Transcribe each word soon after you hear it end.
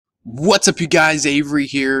What's up, you guys? Avery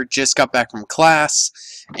here. Just got back from class,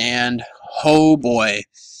 and oh boy,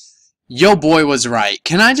 yo boy was right.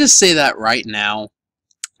 Can I just say that right now?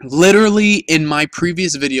 Literally, in my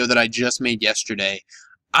previous video that I just made yesterday,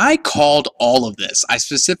 I called all of this. I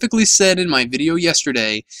specifically said in my video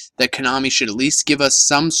yesterday that Konami should at least give us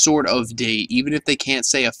some sort of date, even if they can't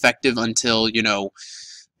say effective until,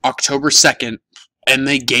 October 2nd, and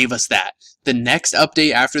they gave us that. The next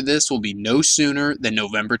update after this will be no sooner than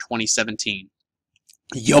November 2017.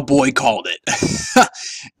 Yo boy called it.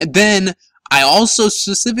 And then I also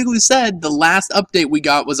specifically said the last update we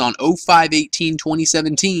got was on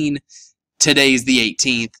 05/18/2017. Today's the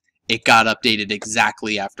 18th. It got updated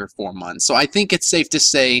exactly after 4 months. So I think it's safe to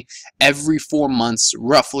say every 4 months,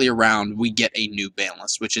 roughly around, we get a new ban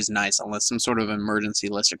list, which is nice unless some sort of emergency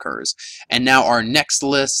list occurs. And now our next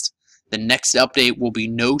list, the next update will be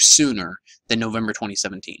no sooner than November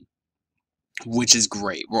 2017, which is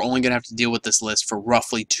great. We're only going to have to deal with this list for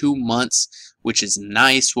roughly 2 months, which is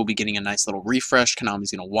nice. We'll be getting a nice little refresh.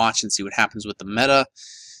 Konami's going to watch and see what happens with the meta.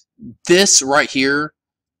 This right here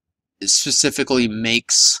specifically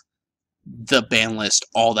makes the ban list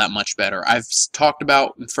all that much better. I've talked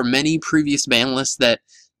about for many previous ban lists that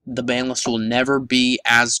the ban list will never be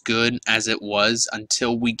as good as it was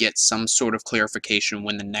until we get some sort of clarification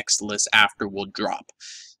when the next list after will drop.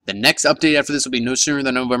 The next update after this will be no sooner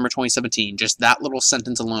than November 2017. Just that little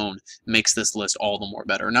sentence alone makes this list all the more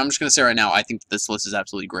better. And I'm just going to say right now, I think that this list is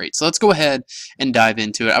absolutely great. So let's go ahead and dive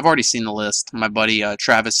into it. I've already seen the list. My buddy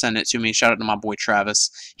Travis sent it to me. Shout out to my boy Travis.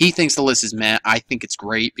 He thinks the list is meh. I think it's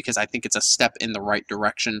great because I think it's a step in the right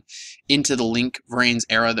direction into the Link Reigns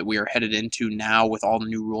era that we are headed into now with all the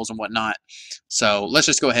new rules and whatnot. So let's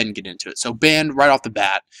just go ahead and get into it. So banned right off the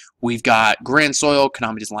bat, we've got Grand Soil,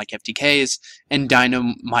 Konami doesn't like FTKs, and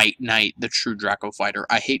Dynamite Knight, the true Draco fighter.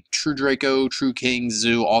 I hate True Draco, True King,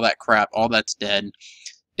 Zoo, all that crap, all that's dead.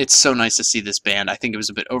 It's so nice to see this banned. I think it was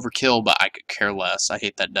a bit overkill, but I could care less. I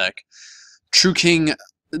hate that deck. True King,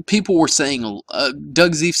 people were saying,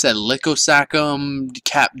 Doug Zeef said Lithosacum,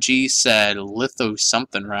 Cap G said Litho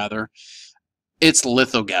something rather. It's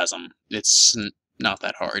Lithogasm. It's not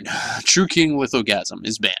that hard. True King Lithogasm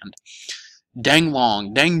is banned. Dang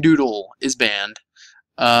Long, Dang Doodle is banned.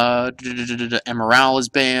 Emerald is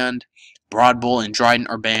banned. Broad Bull and Dryden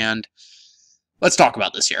are banned. Let's talk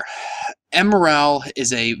about this here. Emerald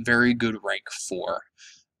is a very good rank 4.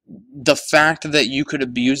 The fact that you could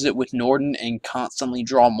abuse it with Norden and constantly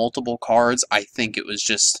draw multiple cards, I think it was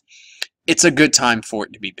just... It's a good time for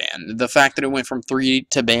it to be banned. The fact that it went from 3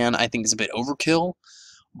 to ban, I think is a bit overkill,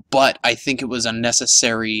 but I think it was a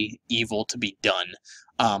necessary evil to be done.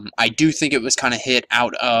 I do think it was kind of hit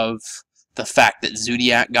out of the fact that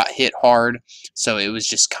Zodiac got hit hard, so it was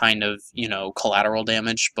just kind of, collateral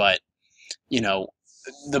damage, but,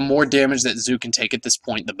 the more damage that Zoo can take at this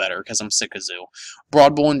point, the better, because I'm sick of Zoo.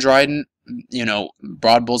 Broad Bull and Dryden,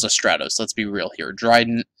 Broad Bull's a Stratos, let's be real here.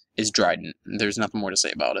 Dryden is Dryden. There's nothing more to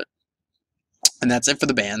say about it. And that's it for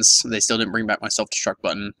the bans. They still didn't bring back my self-destruct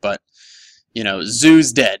button, but...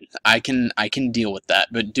 Zoo's dead. I can deal with that,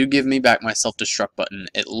 but do give me back my self-destruct button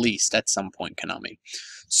at least at some point, Konami.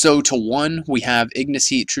 So to 1, we have Ignis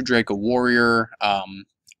Heat, True Draco Warrior.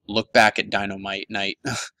 Look back at Dynamite Knight.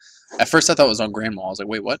 At first I thought it was on Grandma. I was like,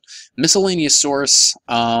 wait, what? Miscellaneous Source.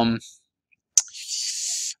 I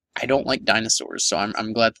don't like dinosaurs, so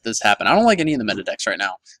I'm glad that this happened. I don't like any of the meta decks right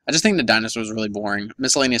now. I just think the dinosaurs are really boring.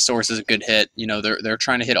 Miscellaneous Source is a good hit. They're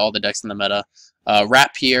trying to hit all the decks in the meta.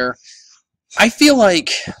 Rapier. I feel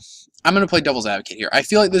like, I'm going to play devil's advocate here. I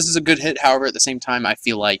feel like this is a good hit, however, at the same time, I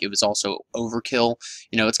feel like it was also overkill.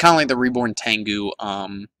 It's kind of like the Reborn Tengu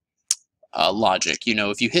logic.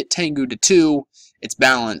 If you hit Tengu to 2, it's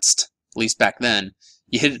balanced, at least back then.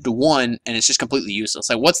 You hit it to 1, and it's just completely useless.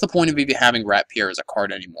 Like, what's the point of even having Rapier as a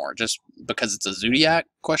card anymore? Just because it's a Zodiac,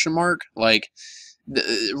 question mark? Like...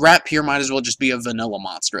 Rapier might as well just be a vanilla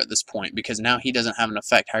monster at this point, because now he doesn't have an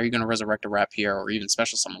effect. How are you going to resurrect a Rapier or even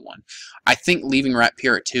special summon one? I think leaving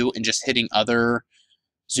Rapier at 2 and just hitting other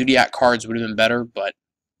Zodiac cards would have been better, but,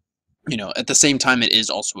 at the same time, it is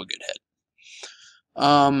also a good hit.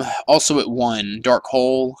 Also at 1, Dark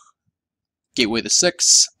Hole, Gateway the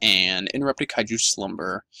 6, and Interrupted Kaiju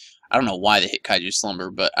Slumber. I don't know why they hit Kaiju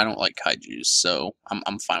Slumber, but I don't like Kaijus, so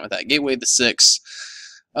I'm fine with that. Gateway the 6.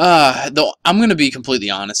 Though I'm gonna be completely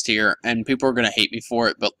honest here, and people are gonna hate me for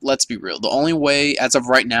it, but let's be real. The only way, as of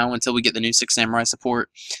right now, until we get the new Six Samurai support,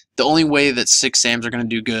 the only way that Six Sams are gonna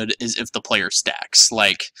do good is if the player stacks.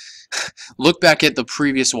 Like, look back at the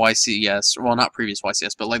previous YCS, well, not previous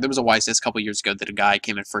YCS, but like there was a YCS a couple years ago that a guy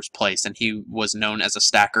came in first place, and he was known as a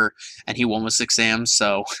stacker, and he won with Six Sams.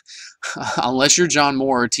 So, unless you're John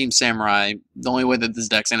Moore or Team Samurai, the only way that this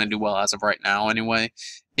deck's gonna do well as of right now, anyway,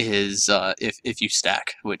 is if you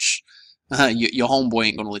stack, which your homeboy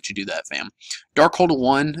ain't gonna let you do that, fam. Darkhold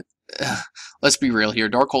 1, let's be real here.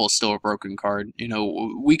 Darkhold is still a broken card. You know,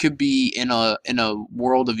 we could be in a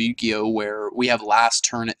world of Yugioh where we have last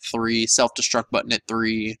turn at 3, self-destruct button at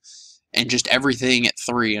 3, and just everything at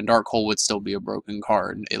 3, and Darkhold would still be a broken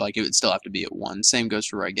card. It would still have to be at 1. Same goes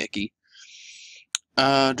for Raigeki.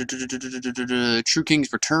 True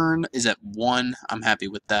King's Return is at 1. I'm happy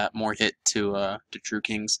with that. More hit to True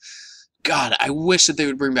Kings. God, I wish that they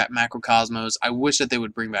would bring back Macrocosmos. I wish that they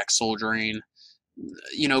would bring back Soul Drain.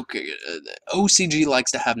 You know, OCG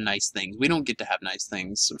likes to have nice things. We don't get to have nice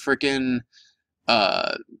things. Freaking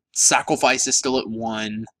Sacrifice is still at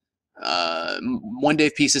 1. One Day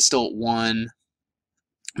of Peace is still at 1.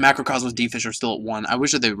 Macrocosmos D-Fish are still at 1. I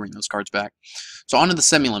wish that they would bring those cards back. So on to the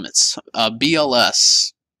semi-limits.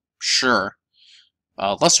 BLS, sure.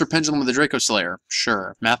 Luster Pendulum with the Draco Slayer,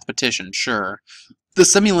 sure. Mathematician, sure. The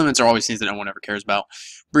semi-limits are always things that no one ever cares about.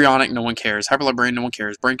 Brionic, no one cares. Hyperlibrarian, no one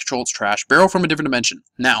cares. Brain Control, it's trash. Barrel from a Different Dimension.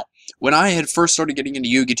 Now, when I had first started getting into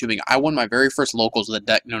Yu-Gi tubing, I won my very first locals with a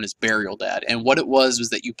deck known as Burial Dad. And what it was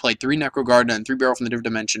that you played 3 Necrogardna and 3 Barrel from the Different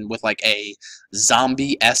Dimension with like a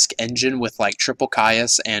zombie-esque engine with like triple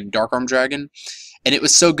Caius and Dark Arm Dragon. And it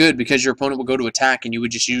was so good because your opponent would go to attack and you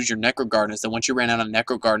would just use your Necrogardnas. Then once you ran out of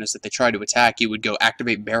Necrogardnas that they tried to attack, you would go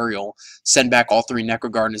activate Burial, send back all 3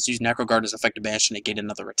 Necrogardnas, use Necrogardnas effective banish to negate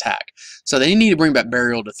another attack. So they need to bring back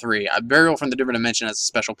Burial to 3. Burial from the Different Dimension has a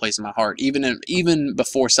special place in my heart, even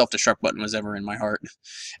before Self-Destruct button was ever in my heart.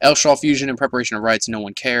 Elshall Fusion in Preparation of Rites, no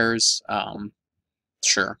one cares.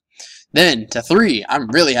 Sure. Then to 3,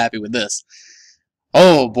 I'm really happy with this.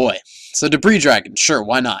 Oh boy. So Debris Dragon, sure,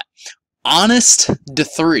 why not? Honest to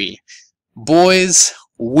 3. Boys,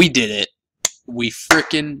 we did it. We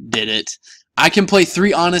frickin' did it. I can play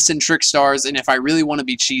 3 Honest and Trick Stars, and if I really want to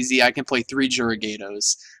be cheesy, I can play 3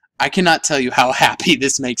 Jurigatos. I cannot tell you how happy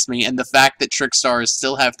this makes me, and the fact that Trick Stars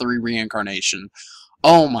still have 3 Reincarnation.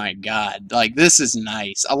 Oh my god, like, this is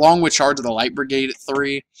nice. Along with Charge of the Light Brigade at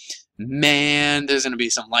 3. Man, there's going to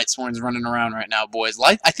be some Lightsworns running around right now, boys.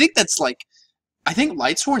 I think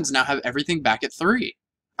Lightsworns now have everything back at 3.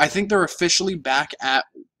 I think they're officially back at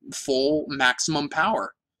full maximum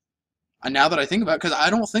power. And now that I think about it, because I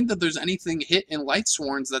don't think that there's anything hit in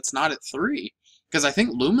Lightsworns that's not at 3. Because I think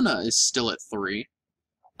Lumina is still at 3.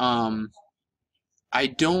 I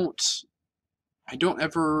don't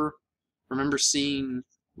ever remember seeing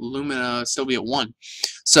Lumina still be at 1.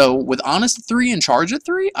 So with Honest at 3 and Charge at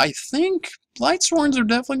 3, I think Lightsworns are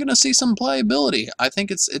definitely going to see some playability. I think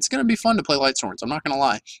it's going to be fun to play Lightsworns. I'm not going to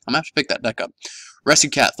lie. I'm going to have to pick that deck up.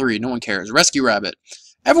 Rescue Cat 3, no one cares. Rescue Rabbit.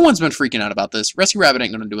 Everyone's been freaking out about this. Rescue Rabbit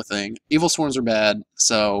ain't going to do a thing. Evil Swarms are bad,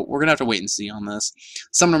 so we're going to have to wait and see on this.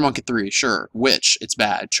 Summoner Monk at 3, sure. Witch, it's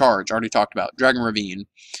bad. Charge, already talked about. Dragon Ravine.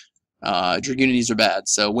 Dragunities are bad.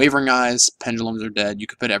 So Wavering Eyes, Pendulums are dead. You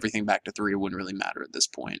could put everything back to 3. It wouldn't really matter at this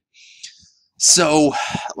point. So,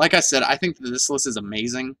 like I said, I think that this list is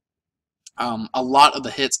amazing. A lot of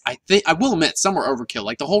the hits, I will admit, some were overkill.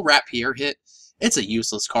 Like the whole Rat Pierre hit, it's a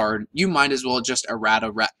useless card. You might as well just errata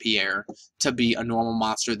Rat Pierre to be a normal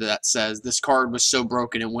monster that says this card was so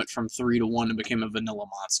broken it went from 3 to 1 and became a vanilla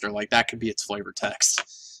monster. Like that could be its flavor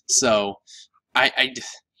text. So I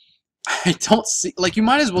don't see, like, you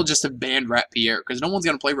might as well just have banned Rat Pierre because no one's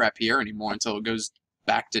gonna play Rat Pierre anymore until it goes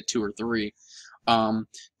back to 2 or 3.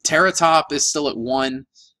 Terratop is still at 1.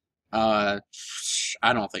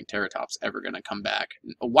 I don't think Terratop's ever going to come back.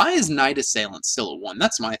 Why is Night Assailant still at 1?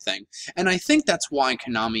 That's my thing. And I think that's why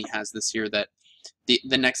Konami has this here, that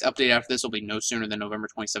the next update after this will be no sooner than November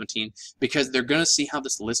 2017, because they're going to see how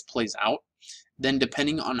this list plays out. Then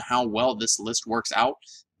depending on how well this list works out,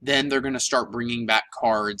 then they're going to start bringing back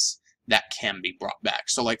cards that can be brought back.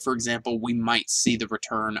 So, like, for example, we might see the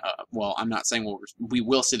return of, well, I'm not saying we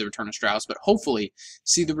will see the return of Stratos, but hopefully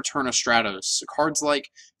see the return of Stratos. Cards like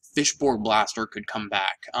Fishboard Blaster could come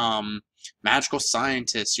back. Magical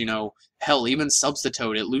Scientist, you know, hell, even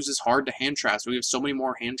Substitute, it loses hard to hand traps. We have so many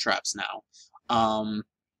more hand traps now.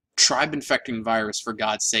 Tribe Infecting Virus, for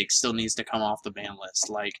God's sake, still needs to come off the ban list.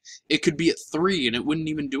 Like, it could be at 3 and it wouldn't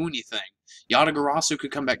even do anything. Yatagarasu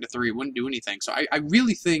could come back to 3, it wouldn't do anything. So I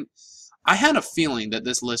really think I had a feeling that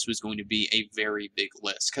this list was going to be a very big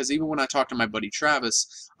list, because even when I talked to my buddy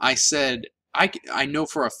Travis, I said, I know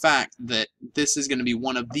for a fact that this is going to be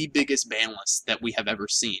one of the biggest ban lists that we have ever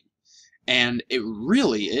seen. And it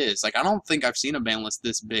really is. Like, I don't think I've seen a ban list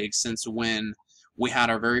this big since when we had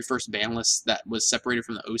our very first ban list that was separated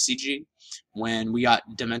from the OCG, when we got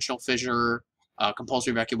Dimensional Fissure,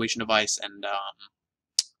 Compulsory Evacuation Device, and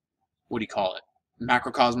what do you call it?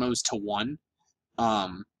 Macrocosmos to 1.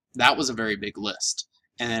 That was a very big list.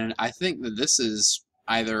 And I think that this is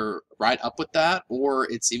either right up with that,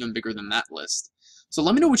 or it's even bigger than that list. So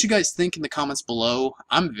let me know what you guys think in the comments below.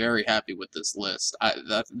 I'm very happy with this list.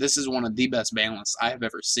 This is one of the best ban lists I have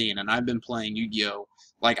ever seen, and I've been playing Yu-Gi-Oh!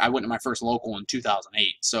 Like, I went to my first local in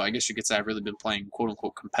 2008, so I guess you could say I've really been playing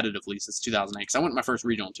quote-unquote competitively since 2008, because I went to my first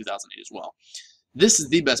regional in 2008 as well. This is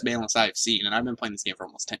the best ban list I've seen, and I've been playing this game for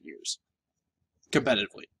almost 10 years.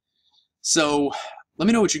 Competitively. So, let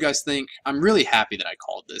me know what you guys think. I'm really happy that I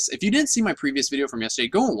called this. If you didn't see my previous video from yesterday,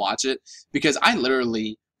 go and watch it, because I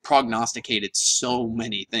literally prognosticated so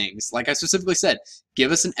many things. Like I specifically said,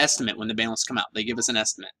 give us an estimate when the ban lists come out. They give us an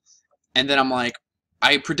estimate. And then I'm like,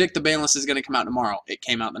 I predict the ban list is going to come out tomorrow. It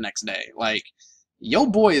came out the next day. Like, yo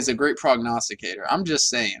boy is a great prognosticator. I'm just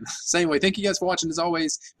saying. So anyway, thank you guys for watching. As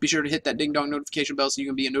always, be sure to hit that ding dong notification bell so you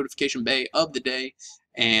can be a notification bay of the day.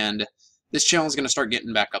 And this channel is going to start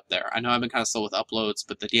getting back up there. I know I've been kind of slow with uploads,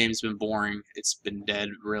 but the game's been boring. It's been dead,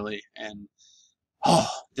 really. And oh,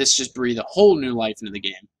 this just breathed a whole new life into the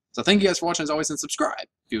game. So thank you guys for watching as always, and subscribe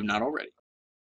if you've not already.